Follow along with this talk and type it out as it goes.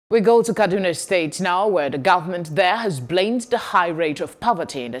We go to Kaduna State now, where the government there has blamed the high rate of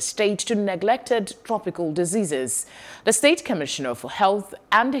poverty in the state to neglected tropical diseases. The State Commissioner for Health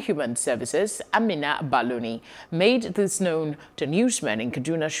and Human Services, Amina Baloni, made this known to newsmen in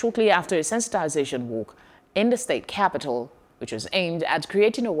Kaduna shortly after a sensitization walk in the state capital, which was aimed at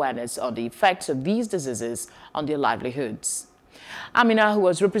creating awareness on the effects of these diseases on their livelihoods. Amina, who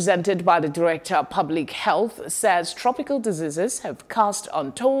was represented by the Director of Public Health, says tropical diseases have caused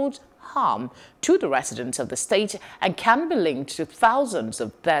untold harm to the residents of the state and can be linked to thousands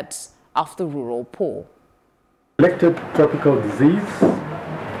of deaths of the rural poor. Neglected tropical disease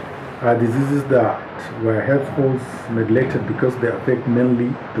are diseases that were henceforth neglected because they affect mainly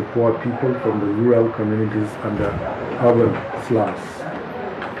the poor people from the rural communities and the urban slums.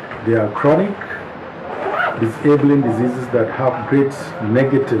 They are chronic, disabling diseases that have great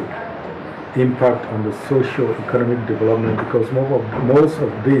negative impact on the socio-economic development because most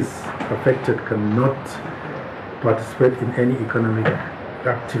of these affected cannot participate in any economic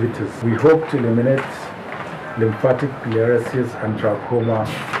activities. We hope to eliminate lymphatic filariasis and trachoma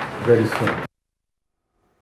very soon.